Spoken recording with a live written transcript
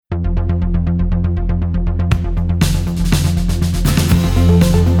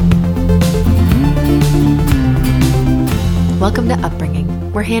Welcome to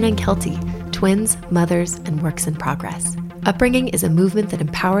Upbringing. We're Hannah and Kelty, twins, mothers, and works in progress. Upbringing is a movement that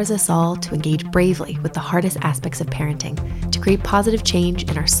empowers us all to engage bravely with the hardest aspects of parenting to create positive change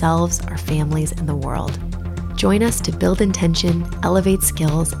in ourselves, our families, and the world. Join us to build intention, elevate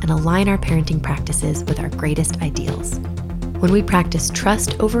skills, and align our parenting practices with our greatest ideals. When we practice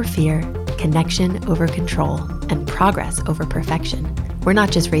trust over fear, connection over control, and progress over perfection, we're not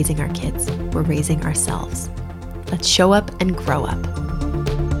just raising our kids, we're raising ourselves. Let's show up and grow up.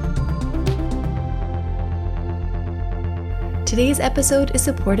 Today's episode is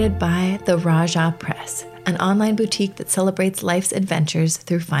supported by the Raja Press, an online boutique that celebrates life's adventures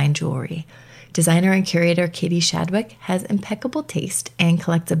through fine jewelry. Designer and curator Katie Shadwick has impeccable taste and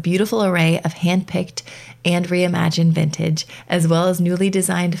collects a beautiful array of hand-picked and reimagined vintage, as well as newly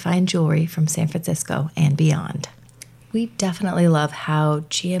designed fine jewelry from San Francisco and beyond. We definitely love how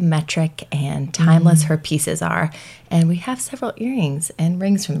geometric and timeless her pieces are. And we have several earrings and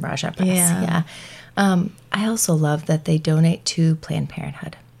rings from the Raja Press. Yeah. I also love that they donate to Planned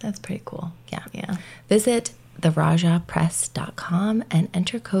Parenthood. That's pretty cool. Yeah. Visit therajapress.com and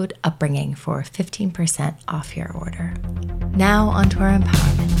enter code UPBRINGING for 15% off your order. Now onto our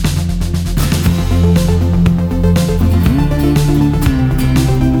empowerment.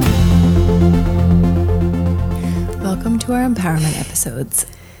 Welcome to our empowerment episodes,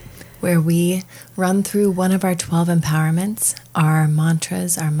 where we run through one of our 12 empowerments, our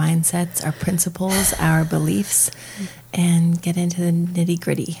mantras, our mindsets, our principles, our beliefs, and get into the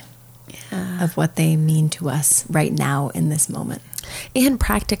nitty-gritty of what they mean to us right now in this moment. And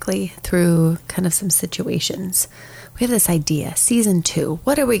practically through kind of some situations. We have this idea, season 2.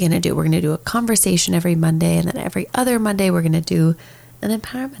 What are we going to do? We're going to do a conversation every Monday, and then every other Monday we're going to do an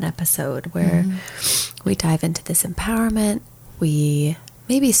empowerment episode where we dive into this empowerment. We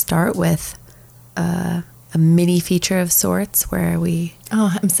maybe start with a mini feature of sorts where we...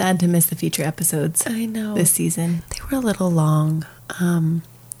 Oh, I'm sad to miss the feature episodes. I know. This season. They were a little long.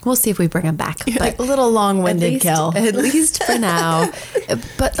 We'll see if we bring them back. But a little long-winded, Kel. At least for now.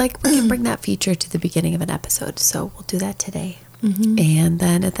 But we can bring that feature to the beginning of an episode. So we'll do that today. And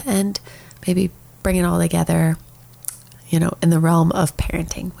then at the end, maybe bring it all together, in the realm of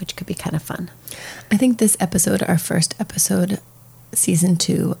parenting, which could be kind of fun. I think this episode, our first episode, season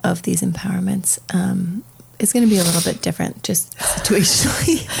 2 of these empowerments, is going to be a little bit different, just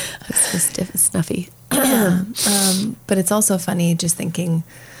situationally. It's just snuffy. But it's also funny just thinking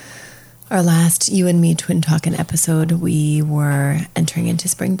our last You and Me Twin Talkin' episode, we were entering into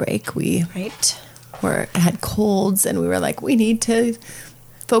spring break. We had colds, and we were like, we need to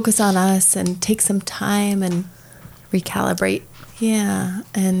focus on us and take some time and recalibrate. Yeah.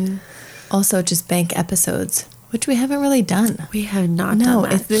 And also just bank episodes, which we haven't really done. We have not done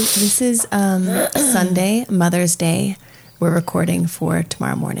that. This is Sunday, Mother's Day. We're recording for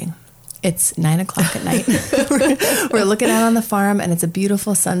tomorrow morning. It's 9:00 at night. We're looking out on the farm, and it's a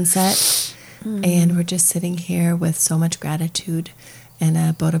beautiful sunset. And we're just sitting here with so much gratitude and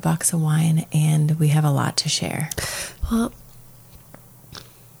a Boda box of wine, and we have a lot to share. Well,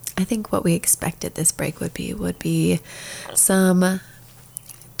 I think what we expected this break would be some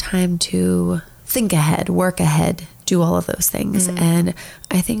time to think ahead, work ahead, do all of those things. And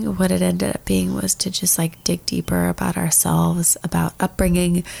I think what it ended up being was to just dig deeper about ourselves, about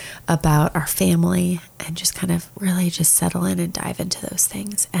upbringing, about our family, and just kind of really just settle in and dive into those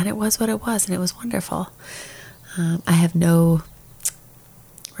things. And it was what it was, and it was wonderful. I have no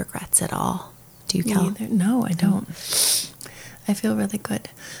regrets at all. Do you, Kel? No, I don't. I feel really good.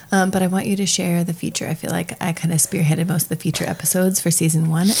 But I want you to share the feature. I feel like I kind of spearheaded most of the feature episodes for season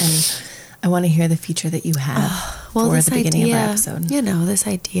 1, and I want to hear the feature that you have for the beginning of our episode. This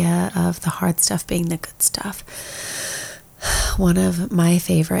idea of the hard stuff being the good stuff. One of my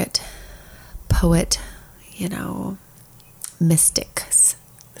favorite poet, mystics,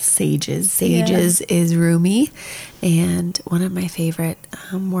 sages is Rumi. And one of my favorite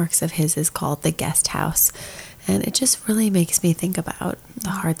works of his is called The Guest House. And it just really makes me think about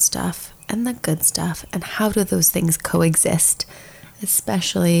the hard stuff and the good stuff and how do those things coexist,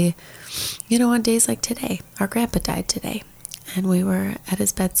 especially, on days like today. Our grandpa died today, and we were at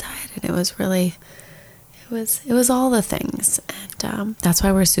his bedside, and it was really, it was all the things. And that's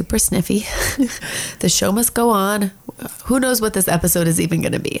why we're super sniffy. The show must go on. Who knows what this episode is even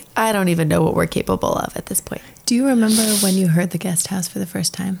going to be? I don't even know what we're capable of at this point. Do you remember when you heard The Guest House for the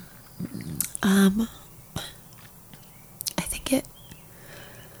first time? I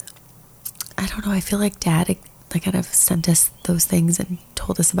don't know. I feel like Dad kind of sent us those things and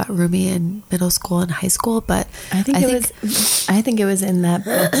told us about Rumi in middle school and high school, but I think it was in that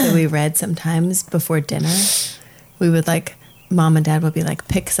book that we read sometimes before dinner. We would mom and dad would be like,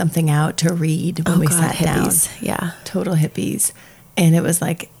 pick something out to read when we sat hippies. down. Yeah. Total hippies. And it was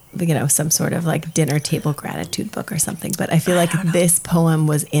like, you know, some sort of like dinner table gratitude book or something. But I feel like this poem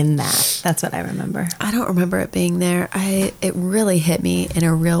was in that. That's what I remember. I don't remember it being there. It really hit me in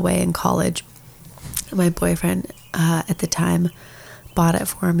a real way in college. My boyfriend at the time bought it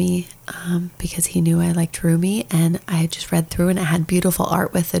for me because he knew I liked Rumi, and I just read through, and it had beautiful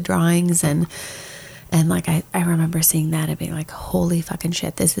art with the drawings, and like I remember seeing that and being like, holy fucking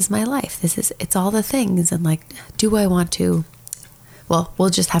shit, this is my life. It's all the things. And like, do I want to? Well, we'll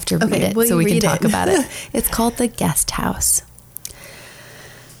just have to read it so we can talk about it. It's called The Guest House.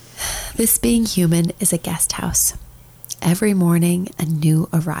 This being human is a guest house. Every morning, a new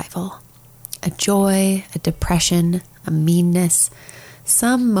arrival. A joy, a depression, a meanness.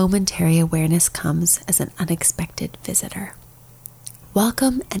 Some momentary awareness comes as an unexpected visitor.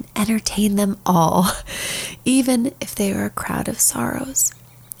 Welcome and entertain them all, even if they are a crowd of sorrows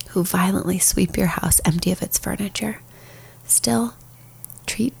who violently sweep your house empty of its furniture. Still,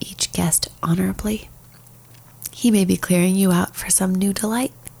 treat each guest honorably. He may be clearing you out for some new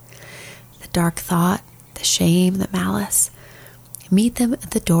delight. The dark thought, the shame, the malice. Meet them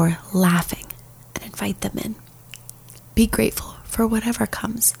at the door laughing and invite them in. Be grateful for whatever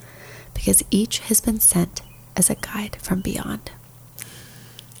comes, because each has been sent as a guide from beyond.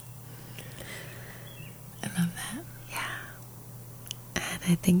 I love that. Yeah.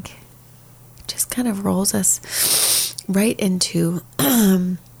 And I think it just kind of rolls us right into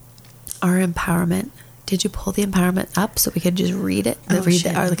our empowerment. Did you pull the empowerment up so we could just read it?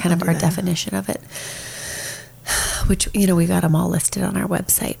 Our definition of it. Which, you know, we got them all listed on our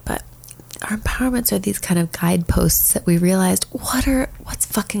website, but our empowerments are these kind of guideposts that we realized what's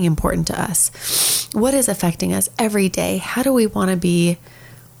fucking important to us. What is affecting us every day? How do we want to be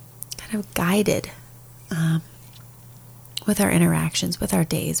kind of guided with our interactions, with our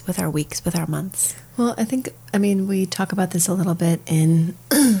days, with our weeks, with our months? Well, I mean, we talk about this a little bit in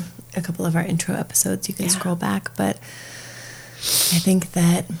a couple of our intro episodes. You can scroll back, but I think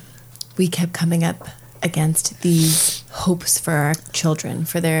that we kept coming up against these hopes for our children,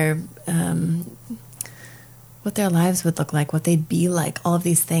 for their what their lives would look like, what they'd be like, all of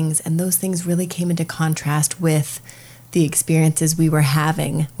these things. And those things really came into contrast with the experiences we were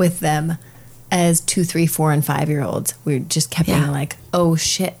having with them as 2, 3, 4, and 5-year-olds. We just kept being like, oh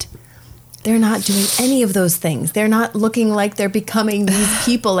shit, they're not doing any of those things. They're not looking like they're becoming these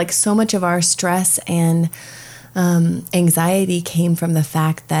people. Like, so much of our stress and anxiety came from the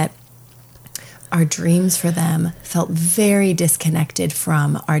fact that our dreams for them felt very disconnected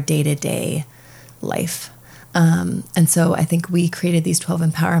from our day-to-day life. And so I think we created these 12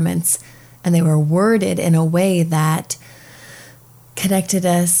 empowerments, and they were worded in a way that connected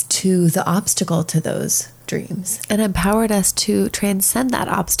us to the obstacle to those dreams. And empowered us to transcend that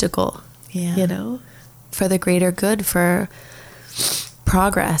obstacle, you know, for the greater good, for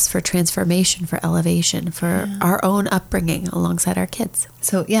progress, for transformation, for elevation, for our own upbringing alongside our kids.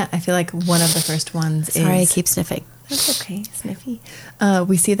 So, I feel like one of the first ones is... Sorry, I keep sniffing. That's okay, sniffy.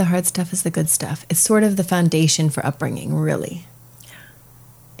 We see the hard stuff as the good stuff. It's sort of the foundation for upbringing, really.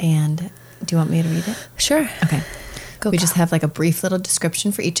 Yeah. And do you want me to read it? Sure. Okay. We just have like a brief little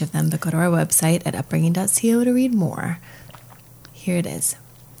description for each of them, but go to our website at upbringing.co to read more. Here it is.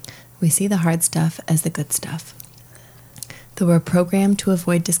 We see the hard stuff as the good stuff. Though we're programmed to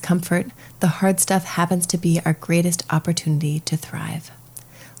avoid discomfort, the hard stuff happens to be our greatest opportunity to thrive.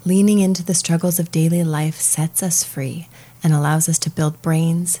 Leaning into the struggles of daily life sets us free and allows us to build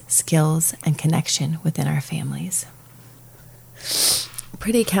brains, skills, and connection within our families.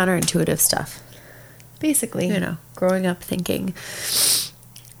 Pretty counterintuitive stuff. Basically. You know, growing up thinking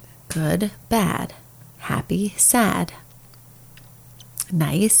good, bad, happy, sad,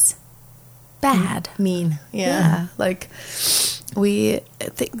 nice, bad, mean. Yeah. Like,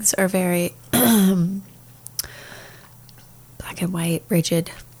 things are very black and white,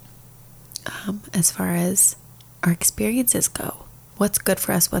 rigid, as far as our experiences go. What's good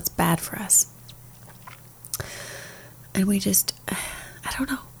for us, what's bad for us. And we just, I don't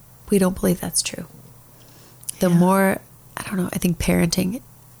know. We don't believe that's true. The more, I don't know, I think parenting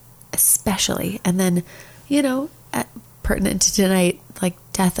especially, and then, you know, pertinent to tonight, like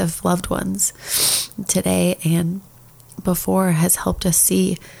death of loved ones today and before, has helped us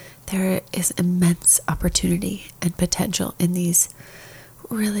see there is immense opportunity and potential in these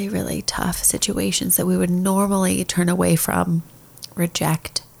really, really tough situations that we would normally turn away from,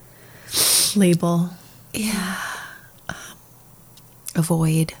 reject, label,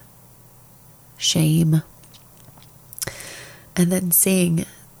 avoid, shame. And then seeing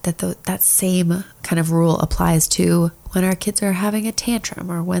that same kind of rule applies to when our kids are having a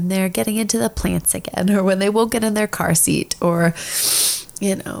tantrum, or when they're getting into the plants again, or when they won't get in their car seat, or,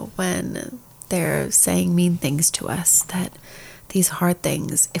 you know, when they're saying mean things to us. That these hard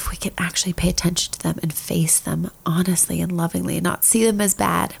things, if we can actually pay attention to them and face them honestly and lovingly, and not see them as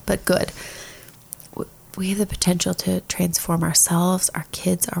bad but good, we have the potential to transform ourselves, our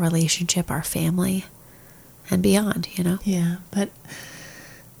kids, our relationship, our family, and beyond, you know? Yeah, but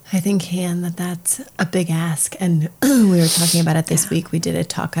I think, Han, that's a big ask. And we were talking about it this week. We did a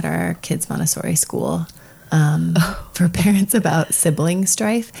talk at our kids' Montessori school for parents about sibling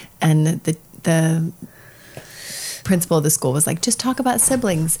strife. And the principal of the school was like, just talk about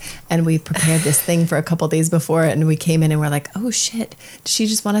siblings. And we prepared this thing for a couple days before. And we came in and we're like, oh, shit. Does she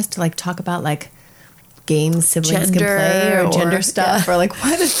just want us to like talk about like games siblings can play, or gender stuff, or like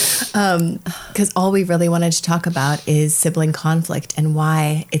what? Because all we really wanted to talk about is sibling conflict and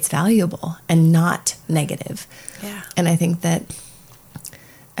why it's valuable and not negative. Yeah. And I think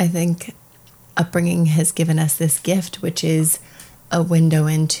upbringing has given us this gift, which is a window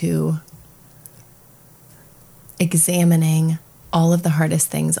into examining all of the hardest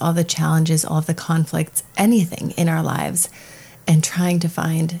things, all the challenges, all of the conflicts, anything in our lives, and trying to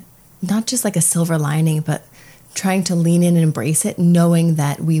find not just like a silver lining, but trying to lean in and embrace it, knowing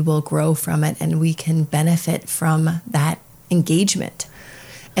that we will grow from it and we can benefit from that engagement.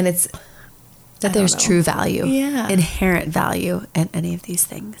 And it's that there's true value, inherent value in any of these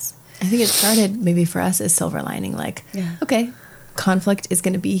things. I think it started maybe for us as silver lining, like, okay, conflict is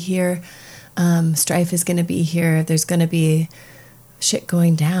going to be here. Strife is going to be here. There's going to be shit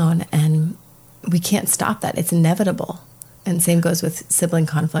going down, and we can't stop that. It's inevitable. And same goes with sibling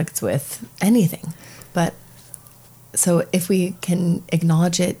conflicts, with anything. But so if we can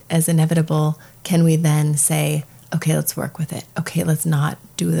acknowledge it as inevitable, can we then say, okay, let's work with it. Okay, let's not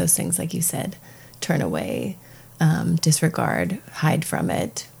do those things like you said, turn away, disregard, hide from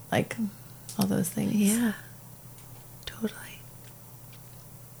it, like all those things. Yeah, totally.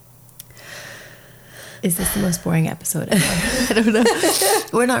 Is this the most boring episode ever? I don't know.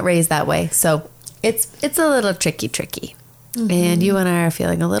 We're not raised that way, so it's a little tricky. Mm-hmm. And you and I are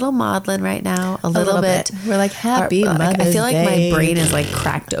feeling a little maudlin right now, a little bit. We're like, happy Mother's Day. I feel like my brain is like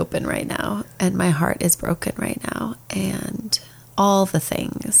cracked open right now, and my heart is broken right now, and all the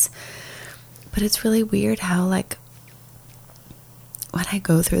things. But it's really weird how, like, when I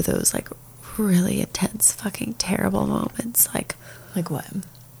go through those like really intense, fucking terrible moments, like what?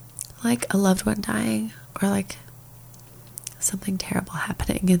 Like a loved one dying, or like something terrible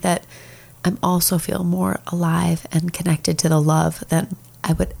happening, that I'm also feel more alive and connected to the love than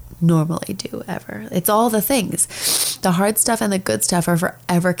I would normally do ever. It's all the things. The hard stuff and the good stuff are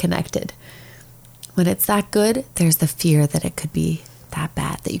forever connected. When it's that good, there's the fear that it could be that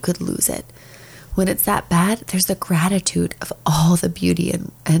bad, that you could lose it. When it's that bad, there's the gratitude of all the beauty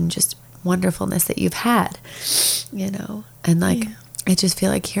and just wonderfulness that you've had, you know? And like, I just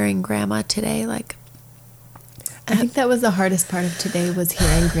feel like hearing Grandma today, like, I think that was the hardest part of today, was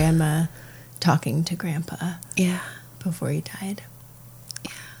hearing Grandma talking to Grandpa. Yeah. Before he died.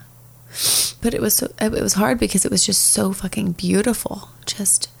 Yeah. But it was hard because it was just so fucking beautiful.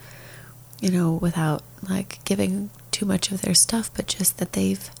 Just, you know, without like giving too much of their stuff, but just that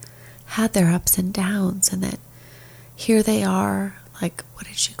they've had their ups and downs, and that here they are, like, what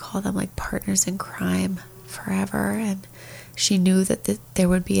did she call them? Like partners in crime forever. And she knew that there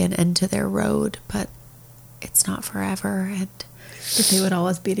would be an end to their road, but it's not forever. And but they would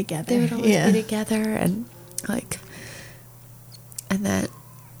always be together. They would always be together, and like, and that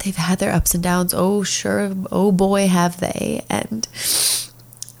they've had their ups and downs. Oh, sure. Oh boy, have they. And,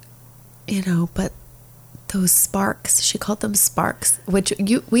 you know, but those sparks, she called them sparks, which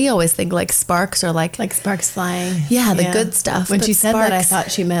we always think like sparks are like sparks flying. Yeah, the good stuff. When she said that, I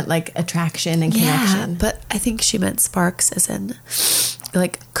thought she meant like attraction and connection. Yeah, but I think she meant sparks as in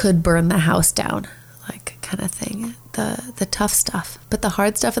like could burn the house down, like kind of thing. The tough stuff, but the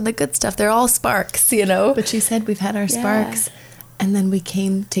hard stuff and the good stuff, they're all sparks, you know. But she said we've had our sparks, and then we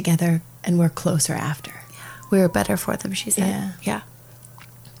came together and we're closer after. Yeah, we were better for them, she said. Yeah.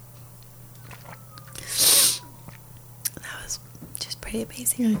 That was just pretty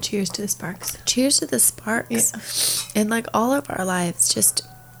amazing. Yeah, cheers to the sparks. Cheers to the sparks. Yeah. And like all of our lives, just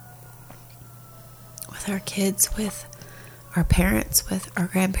with our kids, with our parents, with our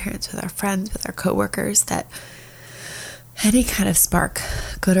grandparents, with our friends, with our coworkers, that any kind of spark,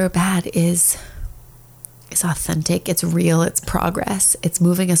 good or bad, is authentic, it's real, it's progress, it's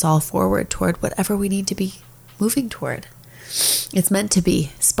moving us all forward toward whatever we need to be moving toward. It's meant to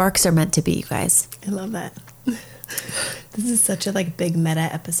be. Sparks are meant to be, you guys. I love that. This is such a like big meta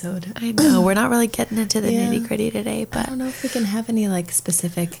episode. I know we're not really getting into the nitty gritty today, but I don't know if we can have any like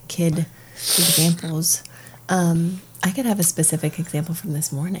specific kid examples. I could have a specific example from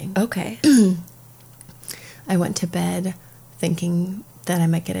this morning. Okay. I went to bed thinking that I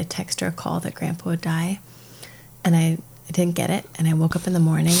might get a text or a call that Grandpa would die, and I didn't get it. And I woke up in the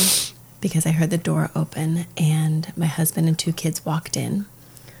morning because I heard the door open, and my husband and 2 kids walked in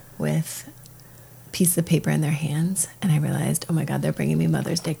with pieces of paper in their hands, and I realized, oh my God, they're bringing me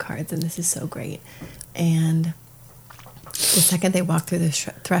Mother's Day cards, and this is so great. And the second they walked through the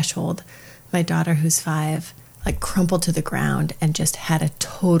threshold, my daughter, who's 5, like crumpled to the ground and just had a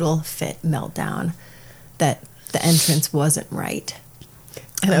total fit meltdown that the entrance wasn't right.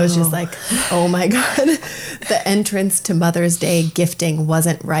 And I was just like, oh my God, the entrance to Mother's Day gifting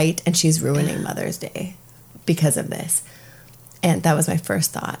wasn't right, and she's ruining Mother's Day because of this. And that was my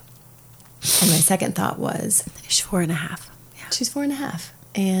first thought. And my second thought was, she's 4.5. Yeah. She's 4.5.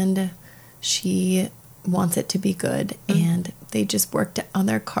 And she wants it to be good. And they just worked on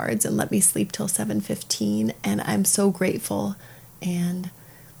their cards and let me sleep till 7:15. And I'm so grateful. And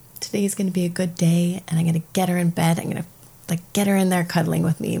today's going to be a good day. And I'm going to get her in bed. I'm going to like get her in there cuddling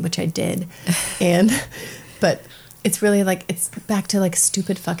with me, which I did. But it's really like, it's back to like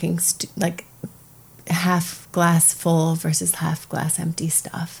stupid fucking, like half glass full versus half glass empty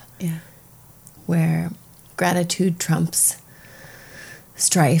stuff. Yeah. Where gratitude trumps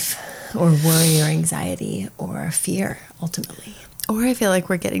strife or worry or anxiety or fear, ultimately. Or I feel like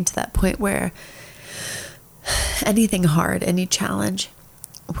we're getting to that point where anything hard, any challenge,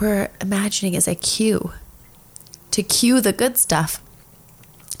 we're imagining as a cue to cue the good stuff.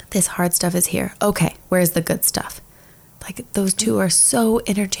 This hard stuff is here. Okay, where's the good stuff? Like those two are so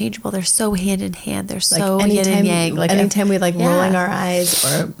interchangeable. They're so hand in hand. They're so like yin and yang. Like anytime we like rolling our eyes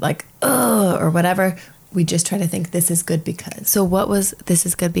or like, or whatever, we just try to think this is good because. So what was this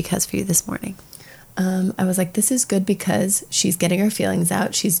is good because for you this morning? I was like, this is good because she's getting her feelings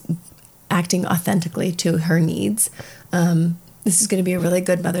out. She's acting authentically to her needs. This is going to be a really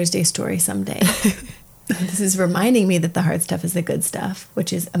good Mother's Day story someday. This is reminding me that the hard stuff is the good stuff,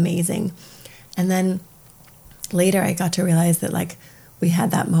 which is amazing. And then later I got to realize that like we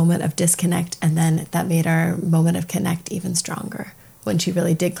had that moment of disconnect, and then that made our moment of connect even stronger when she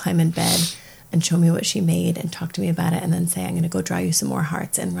really did climb in bed and show me what she made and talk to me about it, and then say, I'm going to go draw you some more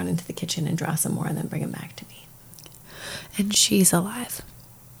hearts, and run into the kitchen and draw some more and then bring them back to me. And she's alive.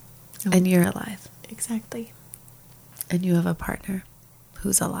 Oh. And you're alive. Exactly. And you have a partner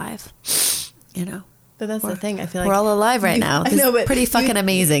who's alive, you know. But that's the thing. I feel like we're all alive right now. I know, but pretty fucking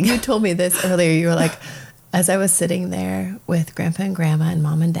amazing. You told me this earlier. You were like, as I was sitting there with Grandpa and Grandma and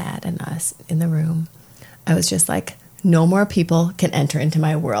Mom and Dad and us in the room, I was just like, no more people can enter into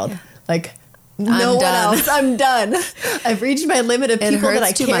my world. Yeah. Like, no one else. I'm done. I've reached my limit of people that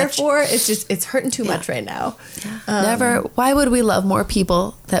I care for. It's just, it's hurting too much right now. Yeah. Never. Why would we love more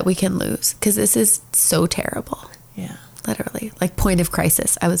people that we can lose? Because this is so terrible. Yeah. Literally. Like point of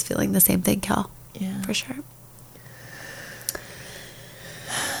crisis. I was feeling the same thing, Kel. Yeah. For sure.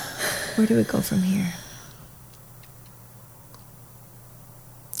 Where do we go from here?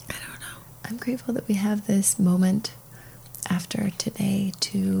 I don't know. I'm grateful that we have this moment after today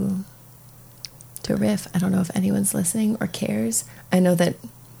to riff. I don't know if anyone's listening or cares. I know that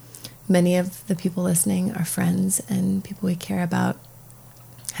many of the people listening are friends and people we care about,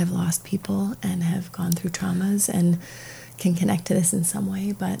 have lost people and have gone through traumas and can connect to this in some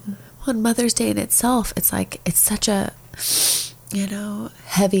way. But on Mother's Day in itself, it's like, it's such a, you know,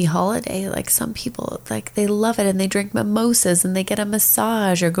 heavy holiday. Like some people, like they love it and they drink mimosas and they get a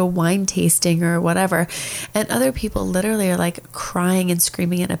massage or go wine tasting or whatever. And other people literally are like crying and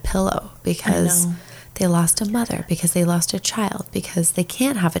screaming in a pillow because they lost a mother, because they lost a child, because they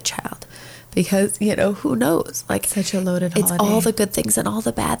can't have a child, because, you know, who knows? Like such a loaded holiday. It's all the good things and all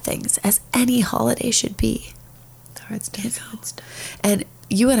the bad things, as any holiday should be. The hard stuff, you know? Good stuff. And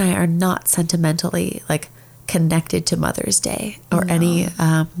you and I are not sentimentally like connected to Mother's Day or any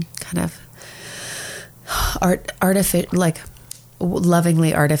kind of artificial, like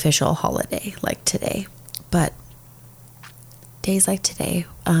lovingly artificial holiday like today. But days like today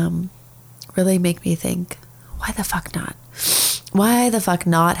really make me think, why the fuck not? Why the fuck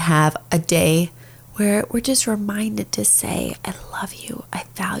not have a day where we're just reminded to say, I love you, I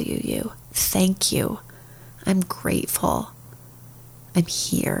value you, thank you, I'm grateful, I'm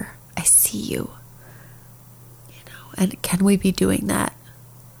here, I see you. You know, and can we be doing that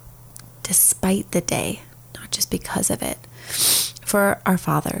despite the day, not just because of it, for our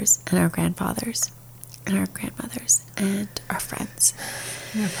fathers and our grandfathers and our grandmothers and our friends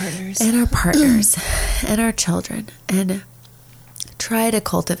And our partners. And our partners and our children. And try to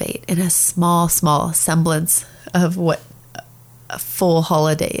cultivate in a small semblance of what a full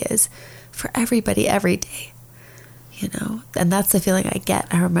holiday is for everybody every day. You know, and that's the feeling I get.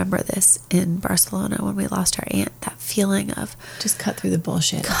 I remember this in Barcelona when we lost our aunt, that feeling of just cut through the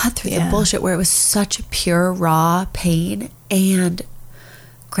bullshit. The bullshit, where it was such pure, raw pain and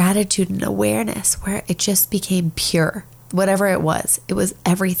gratitude and awareness, where it just became pure. Whatever it was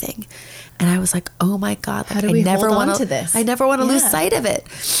everything. And I was like, oh my God, like, how do we hold on to this? I never want to lose sight of it,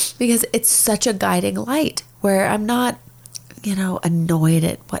 because it's such a guiding light, where I'm not, you know, annoyed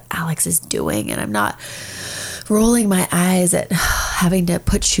at what Alex is doing, and I'm not rolling my eyes at having to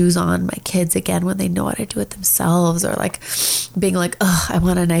put shoes on my kids again when they know how to do it themselves, or like being like, oh, I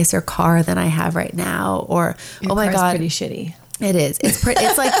want a nicer car than I have right now, or your oh my God, pretty shitty. It is. It's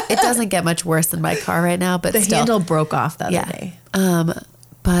like, it doesn't get much worse than my car right now, but the still. handle broke off the other day.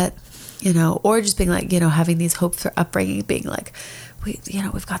 But you know, or just being like, you know, having these hopes for upbringing, being like,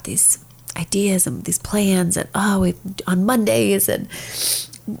 we've got these ideas and these plans, and we on Mondays, and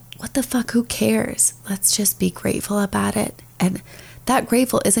what the fuck, who cares? Let's just be grateful about it. And that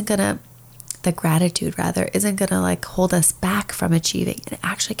the gratitude rather isn't gonna like hold us back from achieving. It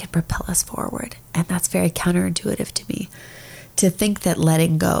actually can propel us forward. And that's very counterintuitive to me, to think that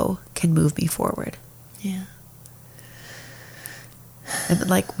letting go can move me forward. Yeah. And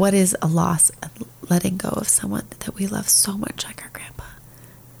like, what is a loss? Letting go of someone that we love so much, like our grandpa.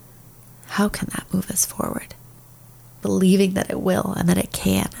 How can that move us forward? Believing that it will, and that it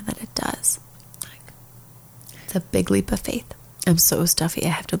can, and that it does. Like, it's a big leap of faith. I'm so stuffy. I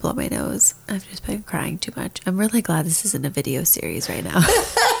have to blow my nose. I've just been crying too much. I'm really glad this isn't a video series right now.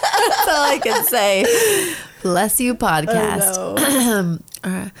 That's all I can say. Bless you, podcast. Oh, no.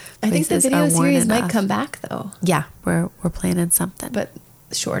 I think the video series might come back, though. Yeah, we're planning something, but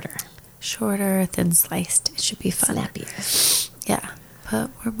shorter, thin sliced. It should be fun. Snappier. Yeah, but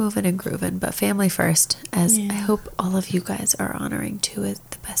we're moving and grooving. But family first, as I hope all of you guys are honoring too,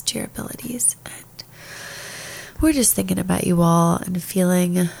 at the best of your abilities. And we're just thinking about you all and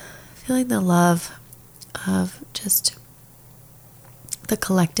feeling the love of just the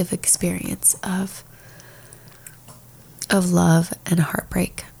collective experience of love and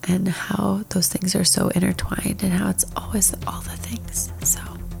heartbreak, and how those things are so intertwined, and how it's always all the things. So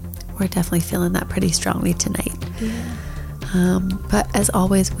we're definitely feeling that pretty strongly tonight. Yeah. But as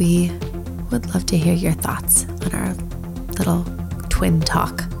always, we would love to hear your thoughts on our little twin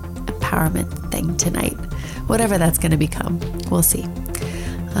talk empowerment thing tonight. Whatever that's going to become, we'll see.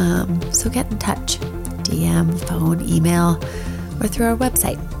 So get in touch. DM, phone, email, or through our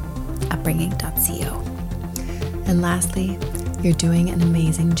website, upbringing.co. And lastly, you're doing an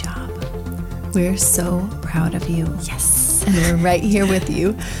amazing job. We're so proud of you. Yes. And we're right here with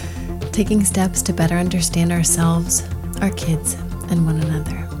you, taking steps to better understand ourselves, our kids, and one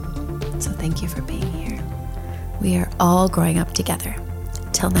another. So thank you for being here. We are all growing up together.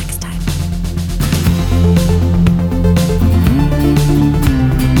 Till next time.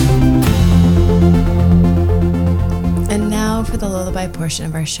 And now for the lullaby portion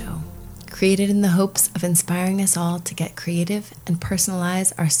of our show. Created in the hopes of inspiring us all to get creative and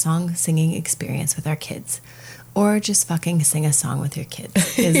personalize our song singing experience with our kids. Or just fucking sing a song with your kids.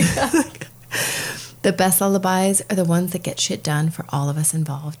 The best lullabies are the ones that get shit done for all of us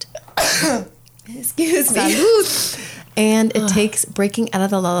involved. Excuse me. Salud. And it takes breaking out of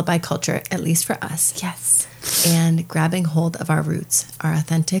the lullaby culture, at least for us. Yes. And grabbing hold of our roots, our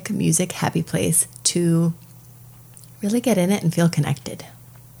authentic music happy place, to really get in it and feel connected.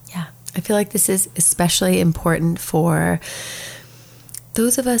 Yeah. I feel like this is especially important for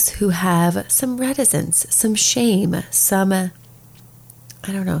those of us who have some reticence, some shame, some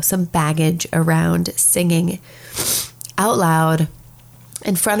baggage around singing out loud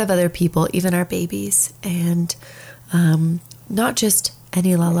in front of other people, even our babies. And not just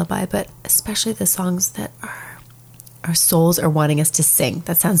any lullaby, but especially the songs that our souls are wanting us to sing.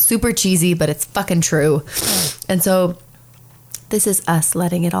 That sounds super cheesy, but it's fucking true. And so this is us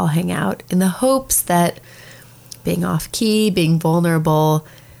letting it all hang out in the hopes that being off key, being vulnerable,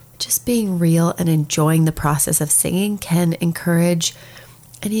 just being real and enjoying the process of singing can encourage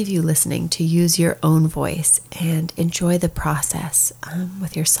any of you listening to use your own voice and enjoy the process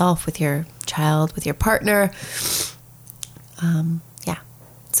with yourself, with your child, with your partner. Yeah.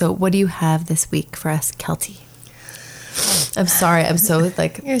 So what do you have this week for us, Kelty? I'm sorry. I'm so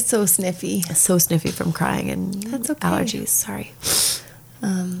You're so sniffy. So sniffy from crying and that's okay. Allergies. Sorry.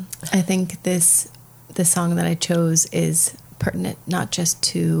 I think the song that I chose is pertinent not just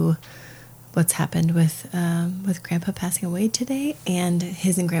to what's happened with Grandpa passing away today, and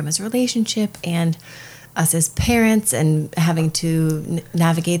his and Grandma's relationship, and us as parents, and having to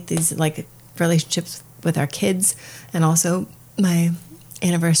navigate these like relationships with our kids, and also my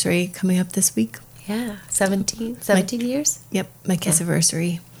anniversary coming up this week. Yeah, 17 years? Yep, my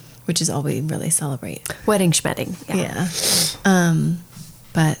kiss-iversary, which is all we really celebrate. Wedding schmedding. Yeah.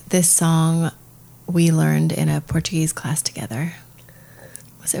 But this song we learned in a Portuguese class together.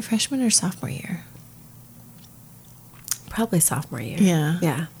 Was it freshman or sophomore year? Probably sophomore year. Yeah.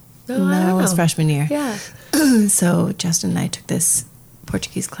 Yeah. No, it was freshman year. Yeah. So Justin and I took this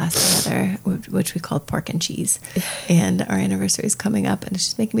Portuguese class together, which we called Pork and Cheese. And our anniversary is coming up, and it's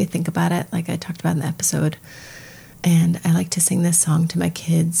just making me think about it, like I talked about in the episode. And I like to sing this song to my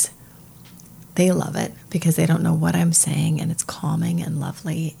kids. They love it because they don't know what I'm saying, and it's calming and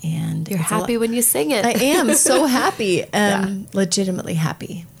lovely. And you're happy when you sing it. I am so happy, legitimately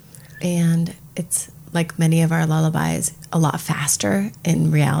happy. And it's like many of our lullabies, a lot faster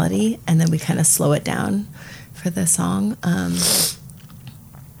in reality, and then we kind of slow it down for the song.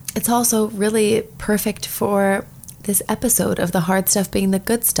 It's also really perfect for this episode of the hard stuff being the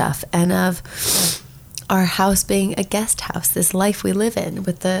good stuff, and of our house being a guest house, this life we live in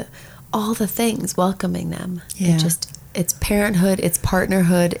with all the things, welcoming them. Yeah. It's parenthood, it's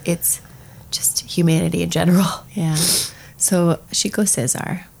partnerhood, it's just humanity in general. Yeah. So Chico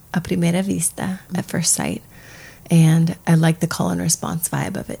Cesar, a primera vista, at first sight. And I like the call and response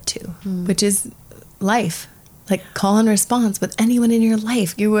vibe of it too, which is life. Like call and response with anyone in your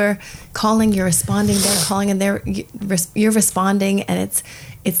life. You were calling, you're responding, they're calling, and you're responding, and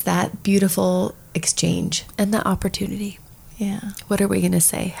it's that beautiful exchange. And the opportunity. Yeah. What are we going to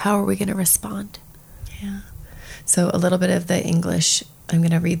say? How are we going to respond? Yeah. So a little bit of the English. I'm going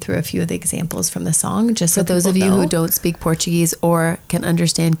to read through a few of the examples from the song, just for those of you who don't speak Portuguese or can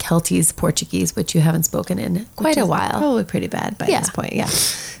understand Kelty's Portuguese, which you haven't spoken in quite a while. Probably pretty bad by this point. Yeah.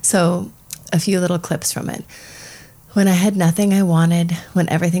 So a few little clips from it. When I had nothing I wanted, when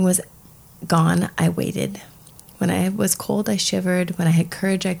everything was gone, I waited. When I was cold, I shivered. When I had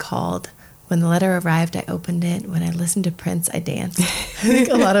courage, I called. When the letter arrived, I opened it. When I listened to Prince, I danced. I think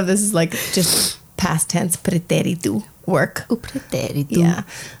a lot of this is like just past tense, pretérito, work. O pretérito. Yeah.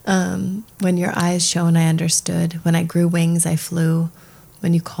 When your eyes shone, I understood. When I grew wings, I flew.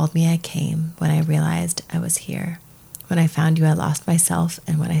 When you called me, I came. When I realized I was here. When I found you, I lost myself.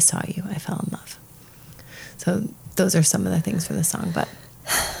 And when I saw you, I fell in love. So those are some of the things from the song. But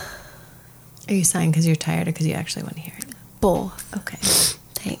are you sighing because you're tired or because you actually want to hear it? Both. Okay.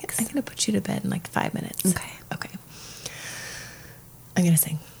 Thanks. I'm going to put you to bed in like 5 minutes. Okay. Okay. I'm going to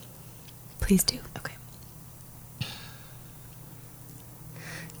sing. Please do. Okay.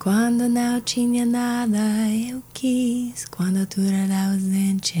 Quando não tinha nada, eu quis. Quando tudo era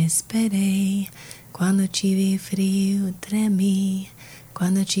ausente, esperei. Quando tive frio, tremi.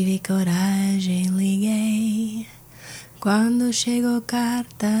 Quando tive coragem, liguei. Quando chegou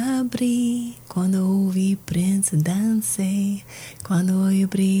carta, abri. Quando ouvi Prince, dancei. Quando o olho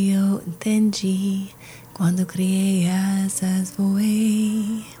brilhou, entendi. Quando criei asas,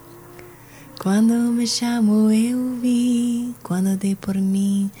 voei. Quando me chamou, eu vi. Quando dei por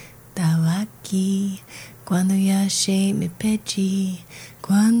mim, tava aqui. Quando eu achei, me pedi.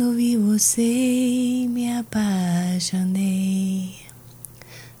 Quando vi você, me apaixonei.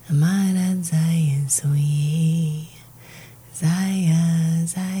 Amara Zaya, sonhei. Zaya,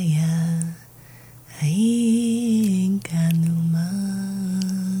 Zaya, aí em Canumã.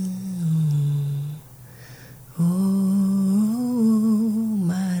 Oh.